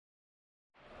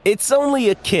It's only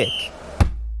a kick,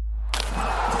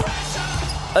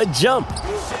 a jump,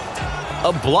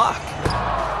 a block.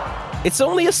 It's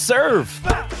only a serve.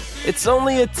 It's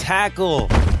only a tackle,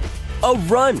 a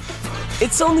run.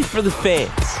 It's only for the fans.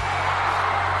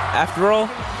 After all,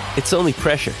 it's only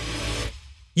pressure.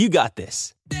 You got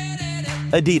this.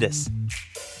 Adidas.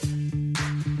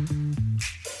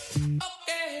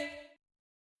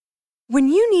 When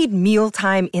you need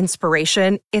mealtime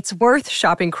inspiration, it's worth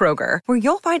shopping Kroger, where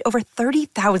you'll find over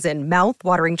 30,000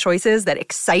 mouth-watering choices that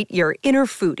excite your inner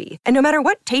foodie. And no matter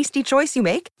what tasty choice you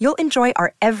make, you'll enjoy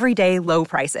our everyday low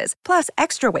prices, plus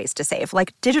extra ways to save,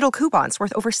 like digital coupons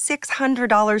worth over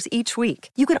 $600 each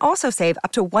week. You can also save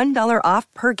up to $1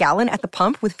 off per gallon at the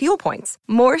pump with fuel points.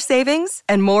 More savings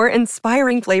and more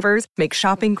inspiring flavors make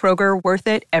shopping Kroger worth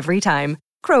it every time.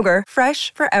 Kroger,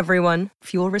 fresh for everyone.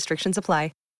 Fuel restrictions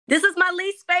apply. This is my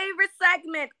least favorite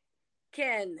segment,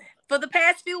 Ken. For the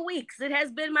past few weeks, it has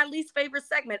been my least favorite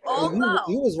segment. Although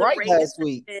you was right last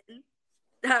week.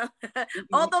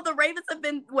 Although the Ravens have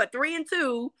been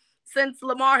 3-2 since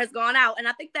Lamar has gone out, and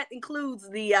I think that includes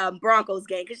the Broncos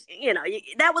game because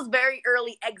that was very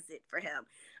early exit for him.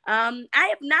 I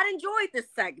have not enjoyed this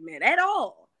segment at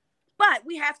all, but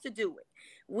we have to do it.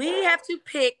 We have to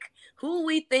pick who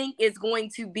we think is going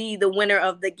to be the winner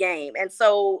of the game. And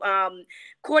so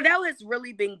Cordell has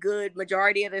really been good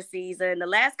majority of the season. The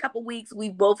last couple weeks,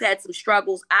 we've both had some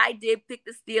struggles. I did pick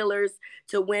the Steelers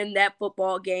to win that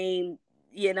football game.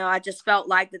 I just felt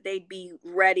like that they'd be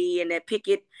ready and that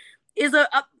Pickett is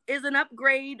an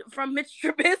upgrade from Mitch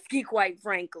Trubisky, quite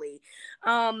frankly.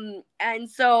 And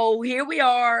so here we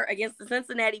are against the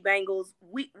Cincinnati Bengals.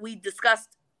 We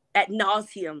discussed ad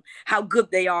nauseum how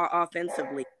good they are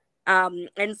offensively.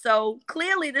 And so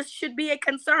clearly this should be a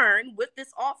concern with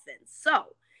this offense. So,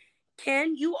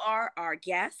 Ken, you are our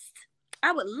guest.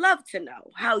 I would love to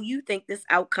know how you think this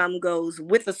outcome goes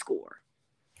with a score.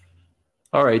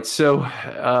 All right, so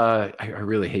I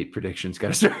really hate predictions,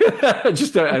 guys. I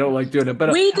don't like doing it,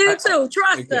 but we do too.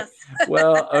 Trust us.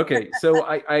 Well, okay, so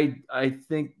I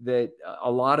think that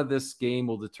a lot of this game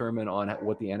will determine on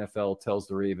what the NFL tells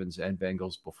the Ravens and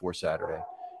Bengals before Saturday.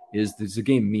 Does the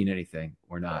game mean anything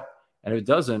or not? And if it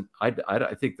doesn't, I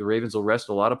think the Ravens will rest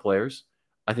a lot of players.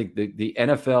 I think the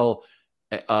NFL,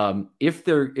 if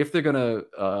they're going to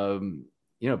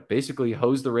basically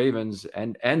hose the Ravens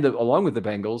and along with the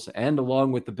Bengals and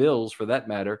along with the Bills for that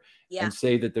matter, and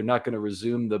say that they're not going to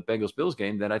resume the Bengals-Bills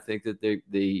game, then I think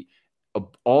that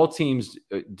all teams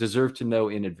deserve to know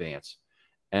in advance.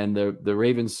 And the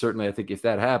Ravens, certainly, I think if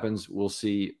that happens, we'll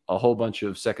see a whole bunch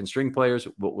of second string players,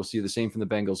 but we'll see the same from the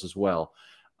Bengals as well.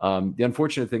 The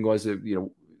unfortunate thing was that,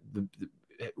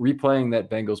 replaying that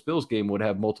Bengals-Bills game would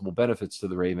have multiple benefits to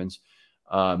the Ravens.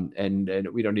 And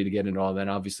we don't need to get into all that.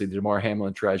 Obviously, the Damar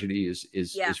Hamlin tragedy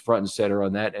is front and center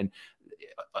on that. And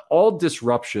all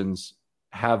disruptions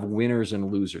have winners and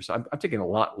losers. I'm taking a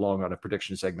lot long on a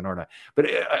prediction segment, aren't I? But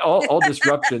all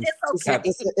disruptions.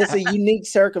 It's a unique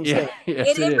circumstance.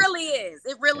 It really is.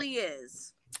 It really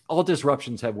is. All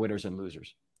disruptions have winners and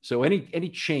losers. So any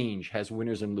change has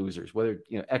winners and losers, whether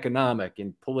economic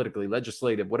and politically,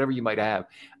 legislative, whatever you might have,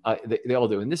 they all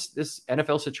do. And this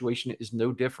NFL situation is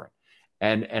no different.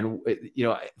 And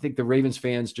I think the Ravens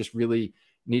fans just really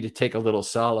need to take a little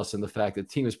solace in the fact that the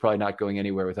team is probably not going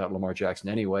anywhere without Lamar Jackson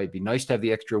anyway. It'd be nice to have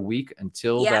the extra week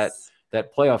until that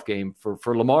playoff game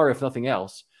for Lamar, if nothing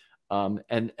else.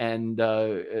 This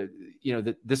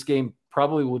game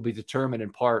probably will be determined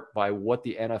in part by what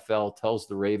the NFL tells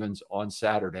the Ravens on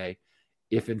Saturday,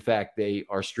 if in fact they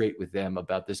are straight with them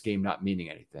about this game not meaning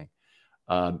anything.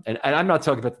 And I'm not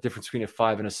talking about the difference between a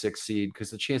 5 and a 6 seed, because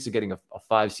the chance of getting a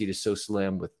 5 seed is so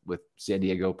slim with San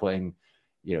Diego playing,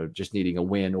 just needing a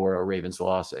win or a Ravens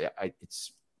loss.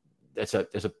 That's a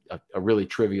really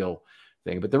trivial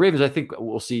thing. But the Ravens, I think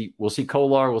we'll see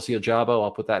Kolar, we'll see Ojabo.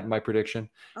 I'll put that in my prediction.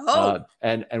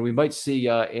 And we might see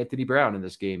Anthony Brown in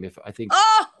this game. I've been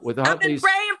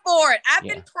praying for it. I've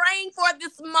been praying for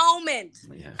this moment.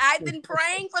 Yeah. I've been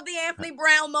praying for the Anthony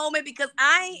Brown moment because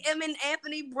I am an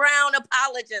Anthony Brown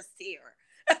apologist here.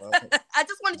 I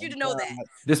just wanted you to know that.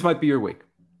 This might be your week.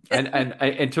 And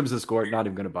in terms of the score, not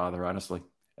even going to bother, honestly.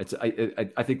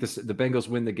 I think the Bengals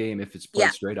win the game if it's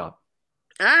played straight up.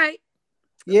 All right.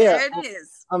 Yeah. There it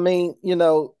is. I mean,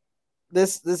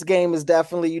 this game is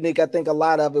definitely unique. I think a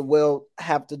lot of it will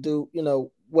have to do,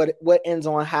 what ends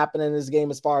on happening in this game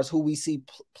as far as who we see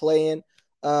playing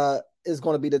is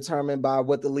going to be determined by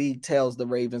what the league tells the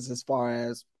Ravens as far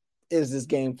as is this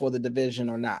game for the division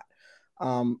or not.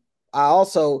 I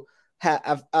also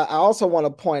want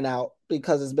to point out,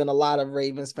 because there's been a lot of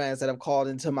Ravens fans that have called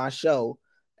into my show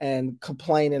and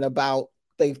complaining about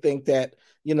they think that,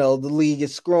 the league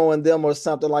is screwing them or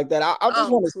something like that. I just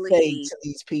want to say to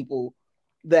these people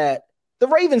that the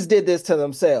Ravens did this to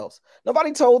themselves.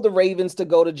 Nobody told the Ravens to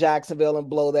go to Jacksonville and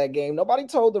blow that game. Nobody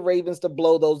told the Ravens to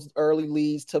blow those early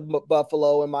leads to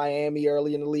Buffalo and Miami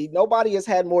early in the league. Nobody has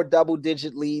had more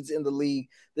double-digit leads in the league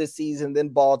this season than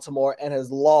Baltimore and has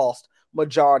lost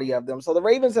majority of them. So the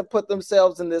Ravens have put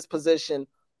themselves in this position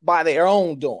by their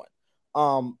own doing.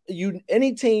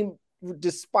 Any team,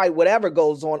 despite whatever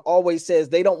goes on, always says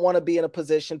they don't want to be in a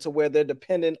position to where they're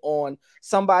dependent on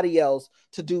somebody else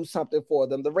to do something for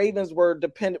them. The Ravens were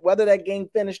dependent, whether that game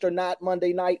finished or not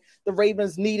Monday night, the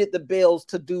Ravens needed the Bills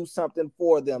to do something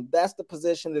for them. That's the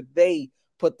position that they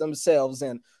put themselves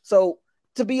in. So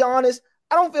to be honest,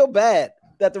 I don't feel bad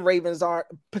that the Ravens aren't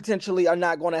going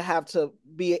to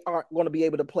be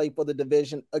able to play for the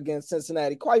division against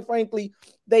Cincinnati. Quite frankly,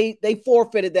 they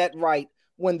forfeited that right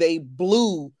when they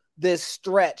blew this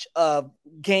stretch of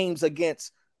games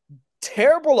against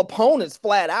terrible opponents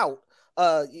flat out.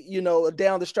 Down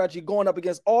the stretch, you're going up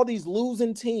against all these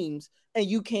losing teams and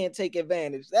you can't take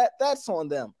advantage. That's on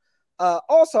them.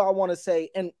 Also, I want to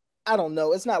say, and I don't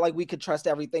know, it's not like we could trust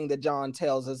everything that John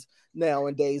tells us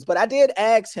nowadays, but I did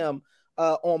ask him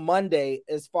on Monday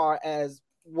as far as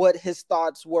what his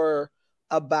thoughts were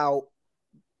about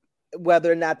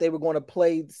whether or not they were going to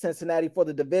play Cincinnati for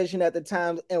the division at the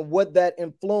time and would that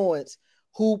influence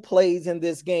who plays in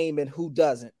this game and who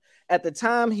doesn't. At the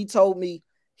time, he told me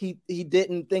he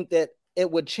didn't think that it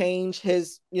would change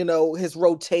his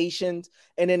rotations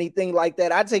and anything like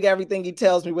that. I take everything he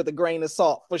tells me with a grain of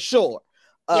salt for sure.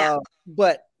 Yeah.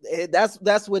 But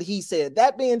that's what he said.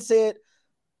 That being said,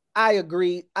 I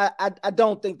agree. I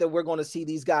don't think that we're going to see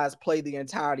these guys play the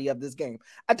entirety of this game.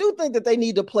 I do think that they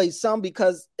need to play some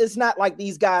because it's not like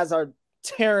these guys are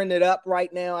tearing it up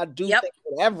right now. I do think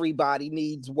that everybody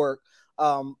needs work.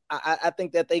 I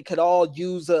think that they could all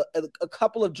use a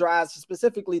couple of drives,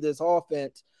 specifically this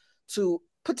offense, to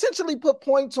potentially put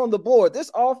points on the board.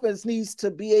 This offense needs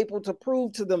to be able to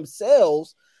prove to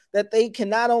themselves that they can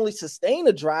not only sustain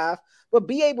a drive, but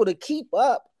be able to keep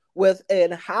up with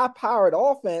a high-powered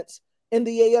offense in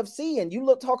the AFC. And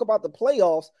you talk about the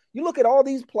playoffs, you look at all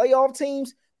these playoff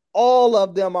teams, all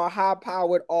of them are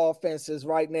high-powered offenses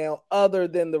right now other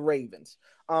than the Ravens.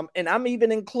 And I'm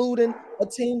even including a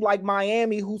team like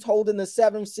Miami who's holding the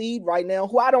 7th seed right now,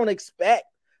 who I don't expect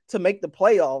to make the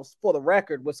playoffs for the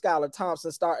record with Skylar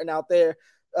Thompson starting out there.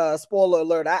 Spoiler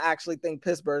alert, I actually think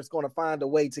Pittsburgh's going to find a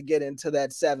way to get into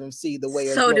that 7th seed the way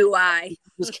so do I.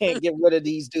 Just can't get rid of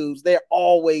these dudes. They're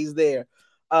always there.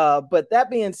 But that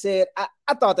being said,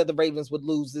 I thought that the Ravens would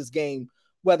lose this game,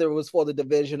 whether it was for the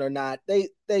division or not.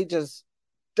 They just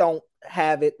don't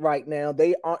have it right now.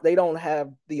 They don't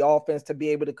have the offense to be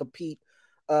able to compete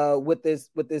with this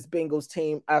Bengals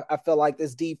team. I feel like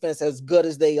this defense, as good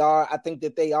as they are, I think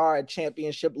that they are a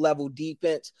championship level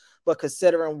defense. But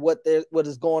considering what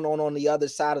is going on the other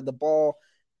side of the ball,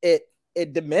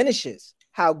 it diminishes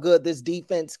how good this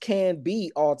defense can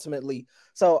be ultimately.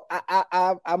 So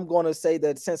I'm going to say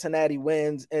that Cincinnati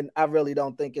wins, and I really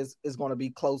don't think it's going to be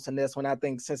close in this one. I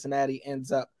think Cincinnati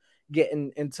ends up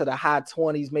getting into the high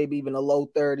 20s, maybe even the low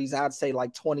 30s. I'd say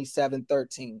like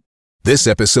 27-13. This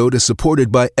episode is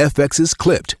supported by FX's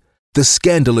Clipped, the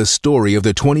scandalous story of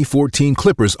the 2014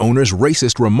 Clippers owner's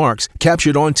racist remarks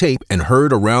captured on tape and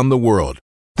heard around the world.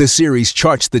 The series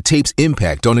charts the tape's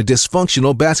impact on a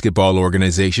dysfunctional basketball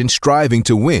organization striving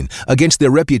to win against their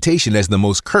reputation as the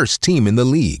most cursed team in the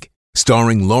league.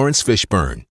 Starring Lawrence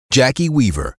Fishburne, Jackie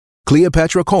Weaver,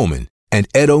 Cleopatra Coleman, and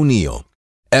Ed O'Neill.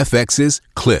 FX's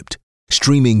Clipped,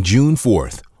 streaming June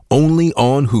 4th, only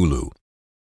on Hulu.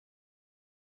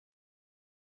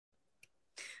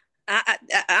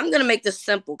 I'm going to make this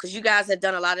simple because you guys have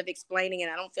done a lot of explaining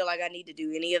and I don't feel like I need to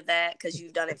do any of that because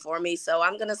you've done it for me. So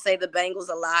I'm going to say the Bengals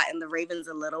a lot and the Ravens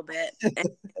a little bit.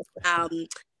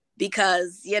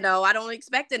 Because, I don't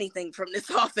expect anything from this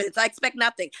offense. I expect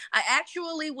nothing. I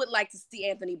actually would like to see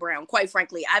Anthony Brown, quite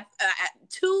frankly. I've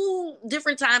 2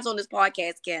 different times on this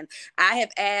podcast, Ken, I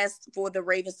have asked for the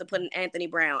Ravens to put in Anthony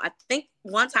Brown. I think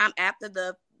one time after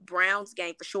the Browns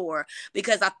game for sure,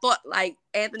 because I thought like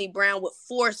Anthony Brown would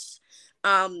force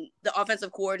the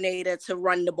offensive coordinator to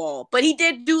run the ball, but he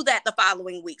did do that the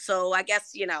following week. So I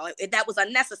guess, that was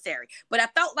unnecessary, but I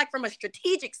felt like from a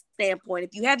strategic standpoint, if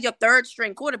you have your 3rd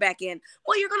string quarterback in,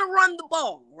 well, you're going to run the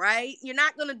ball, right? You're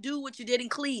not going to do what you did in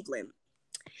Cleveland.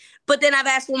 But then I've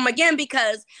asked for him again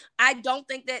because I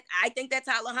think that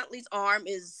Tyler Huntley's arm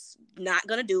is not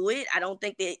going to do it. I don't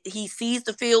think that he sees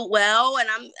the field well. And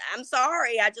I'm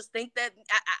sorry. I just think that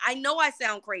I know I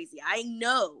sound crazy. I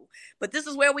know. But this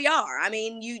is where we are. I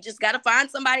mean, you just got to find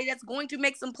somebody that's going to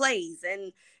make some plays.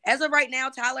 And as of right now,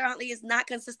 Tyler Huntley is not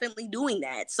consistently doing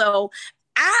that. So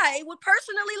I would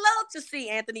personally love to see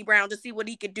Anthony Brown, to see what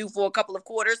he could do for a couple of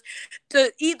quarters,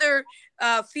 to either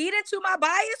feed into my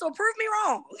bias or prove me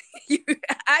wrong.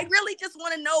 I really just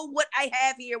want to know what I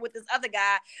have here with this other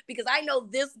guy, because I know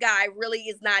this guy really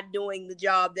is not doing the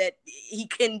job that he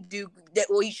can do,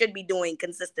 he should be doing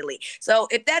consistently. So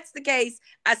if that's the case,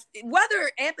 whether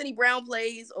Anthony Brown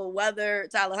plays or whether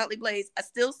Tyler Huntley plays, I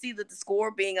still see that the score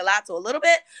being a lot to a little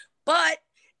bit, but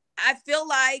I feel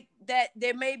like that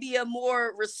there may be a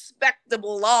more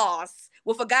respectable loss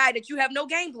with a guy that you have no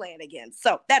game plan against.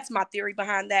 So that's my theory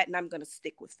behind that, and I'm going to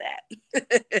stick with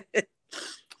that.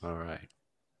 All right.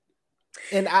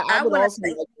 And I would also,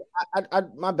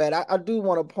 my bad. I do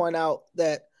want to point out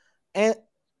that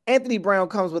Anthony Brown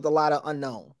comes with a lot of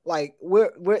unknown. Like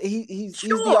he's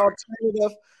the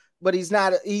alternative, but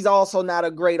he's also not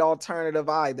a great alternative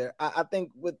either. I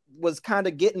think what was kind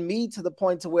of getting me to the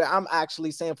point to where I'm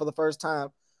actually saying for the first time,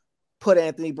 put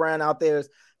Anthony Brown out there, is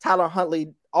Tyler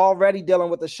Huntley already dealing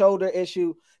with a shoulder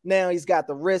issue. Now he's got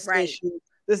the wrist issue.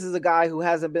 This is a guy who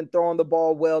hasn't been throwing the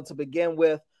ball well to begin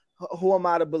with. Who am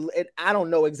I to believe? I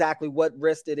don't know exactly what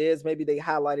wrist it is. Maybe they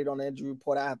highlighted on the injury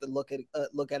report. I have to look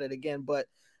at it again. But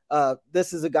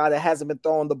this is a guy that hasn't been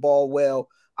throwing the ball well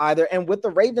either. And with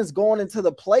the Ravens going into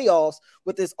the playoffs,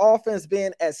 with this offense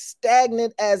being as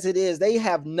stagnant as it is, they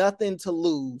have nothing to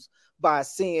lose by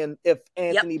seeing if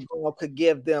Anthony Brown could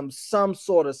give them some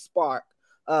sort of spark.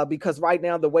 Because right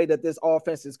now, the way that this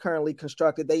offense is currently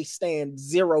constructed, they stand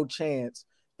zero chance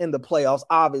in the playoffs,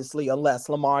 obviously, unless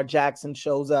Lamar Jackson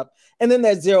shows up. And then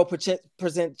that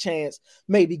 0% chance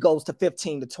maybe goes to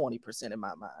 15 to 20% in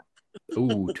my mind.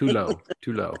 Ooh, too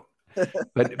low.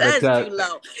 But that's too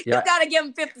low. Yeah. You got to give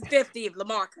him 50-50 if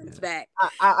Lamar comes back.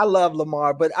 I love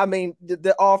Lamar, but I mean,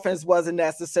 the offense wasn't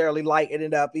necessarily lighting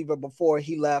it up even before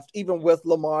he left. Even with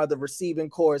Lamar, the receiving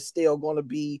core is still going to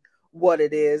be what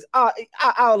it is.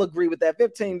 I'll agree with that.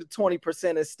 15 to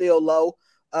 20% is still low,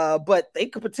 but they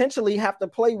could potentially have to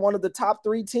play one of the top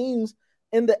three teams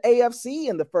in the AFC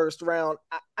in the first round.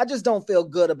 I just don't feel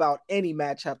good about any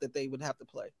matchup that they would have to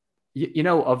play. You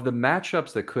know, of the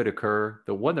matchups that could occur,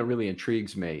 the one that really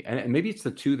intrigues me, and maybe it's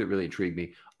the two that really intrigue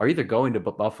me, are either going to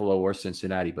Buffalo or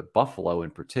Cincinnati, but Buffalo in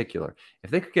particular.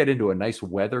 If they could get into a nice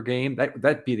weather game,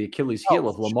 that'd be the Achilles heel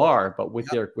of Lamar. But with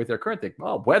their current thing,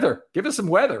 weather, give us some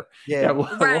weather. Yeah, we'll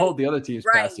hold the other team's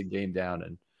passing game down,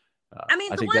 and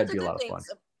I think that'd be a lot of fun.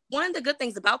 One of the good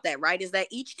things about that, right, is that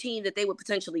each team that they would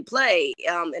potentially play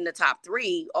in the top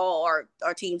three are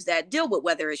teams that deal with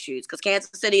weather issues, because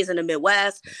Kansas City is in the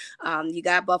Midwest. You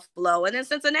got Buffalo, and then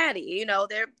Cincinnati. You know,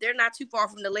 they're not too far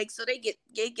from the lake, so they get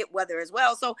weather as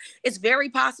well. So it's very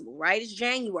possible, right? It's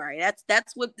January.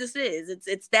 That's what this is.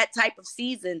 It's that type of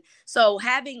season. So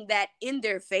having that in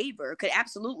their favor could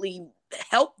absolutely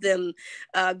help them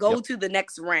go to the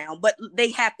next round. But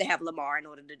they have to have Lamar in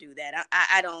order to do that.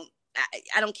 I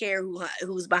don't care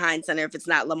who's behind center if it's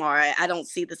not Lamar. I don't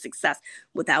see the success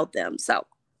without them. So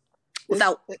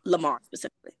without Lamar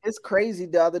specifically. It's crazy.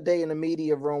 The other day in the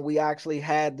media room, we actually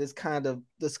had this kind of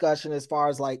discussion as far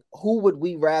as like, who would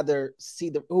we rather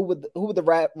see who would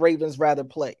the Ravens rather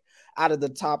play out of the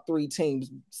top three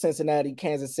teams, Cincinnati,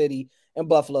 Kansas City, and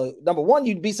Buffalo. Number one,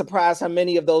 you'd be surprised how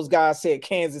many of those guys said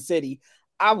Kansas City.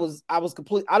 I was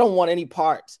complete. I don't want any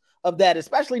parts of that,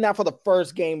 especially not for the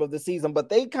first game of the season, but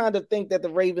they kind of think that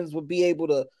the Ravens would be able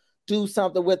to do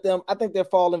something with them. I think they're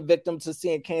falling victim to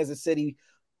seeing Kansas City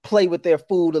play with their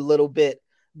food a little bit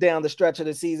down the stretch of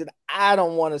the season. I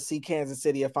don't want to see Kansas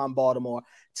City if I'm Baltimore.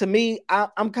 To me,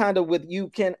 I'm kind of with you,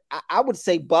 Ken. I would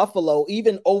say Buffalo,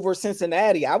 even over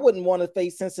Cincinnati. I wouldn't want to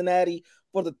face Cincinnati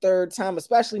for the third time,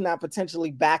 especially not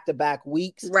potentially back-to-back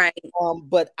weeks. Right.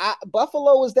 But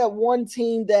Buffalo is that one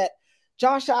team that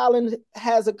Josh Allen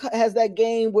has that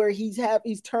game where he's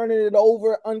turning it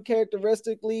over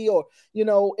uncharacteristically, or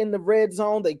in the red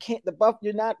zone.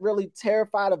 You're not really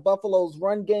terrified of Buffalo's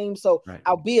run game. So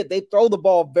albeit they throw the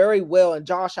ball very well and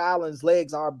Josh Allen's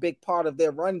legs are a big part of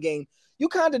their run game, you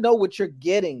kind of know what you're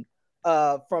getting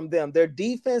from them. Their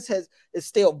defense is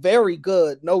still very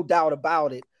good, no doubt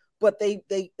about it, but they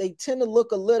tend to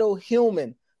look a little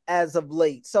human as of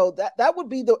late. So that would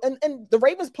be and the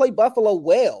Ravens play Buffalo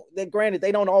well. Granted,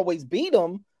 they don't always beat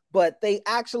them, but they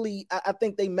actually, I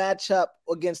think they match up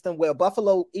against them well.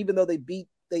 Buffalo, even though they beat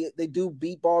they do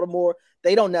beat Baltimore,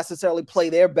 they don't necessarily play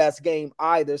their best game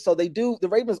either. So the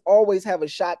Ravens always have a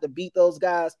shot to beat those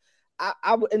guys.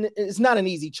 And it's not an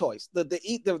easy choice.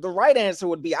 The right answer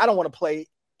would be I don't want to play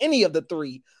any of the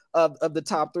three of the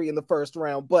top three in the first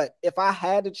round. But if I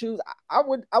had to choose, I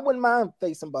wouldn't mind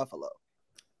facing Buffalo.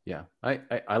 Yeah,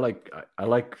 I like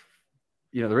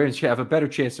the Ravens have a better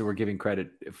chance than we're giving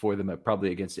credit for them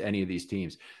probably against any of these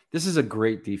teams. This is a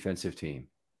great defensive team.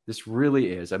 This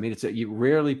really is. I mean, you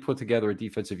rarely put together a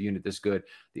defensive unit this good.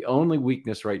 The only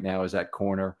weakness right now is at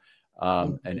corner.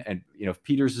 And if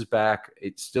Peters is back,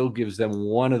 it still gives them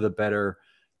one of the better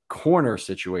corner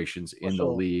situations in the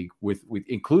league with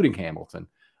including Hamilton,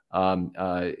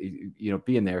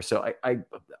 being there. So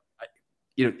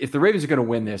if the Ravens are going to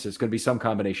win this, it's going to be some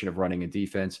combination of running and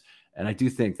defense. And I do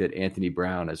think that Anthony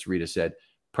Brown, as Rita said,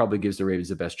 probably gives the Ravens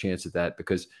the best chance at that,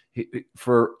 because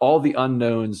for all the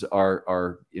unknowns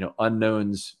are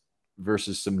unknowns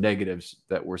versus some negatives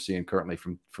that we're seeing currently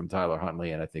from Tyler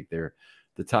Huntley. And I think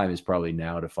the time is probably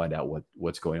now to find out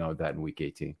what's going on with that in week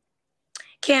 18.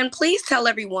 Ken, please tell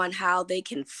everyone how they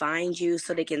can find you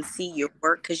so they can see your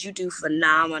work, because you do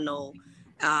phenomenal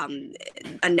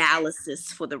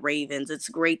analysis for the Ravens. It's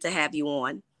great to have you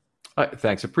on.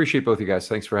 Thanks. Appreciate both of you guys.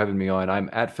 Thanks for having me on. I'm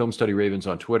at Film Study Ravens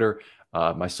on Twitter.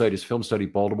 My site is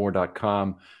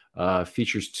filmstudybaltimore.com.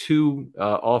 Features 2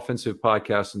 offensive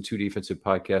podcasts and 2 defensive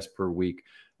podcasts per week.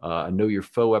 A Know Your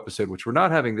Foe episode, which we're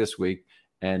not having this week,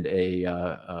 and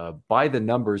a By the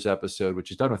Numbers episode,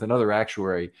 which is done with another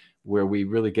actuary, where we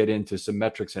really get into some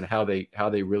metrics and what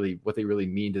they really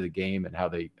mean to the game and how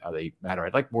they matter.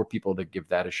 I'd like more people to give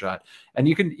that a shot. And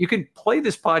you can play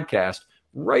this podcast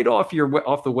right off the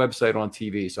website on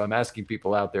TV. So I'm asking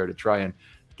people out there to try and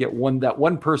get that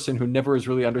one person who never has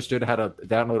really understood how to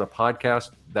download a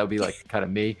podcast. That would be like kind of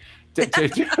me to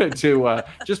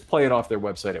just play it off their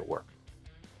website at work.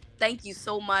 Thank you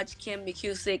so much, Ken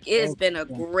McKusick. It has been a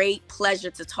great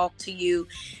pleasure to talk to you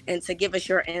and to give us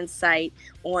your insight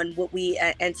on what we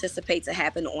anticipate to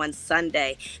happen on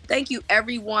Sunday. Thank you,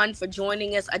 everyone, for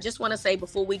joining us. I just want to say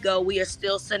before we go, we are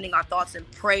still sending our thoughts and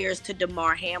prayers to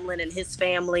Damar Hamlin and his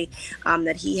family,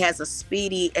 that he has a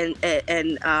speedy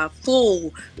and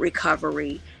full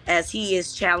recovery as he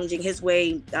is challenging his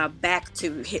way back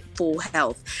to full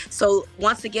health. So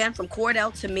once again, from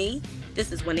Cordell to me,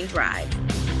 this is Winning Drive.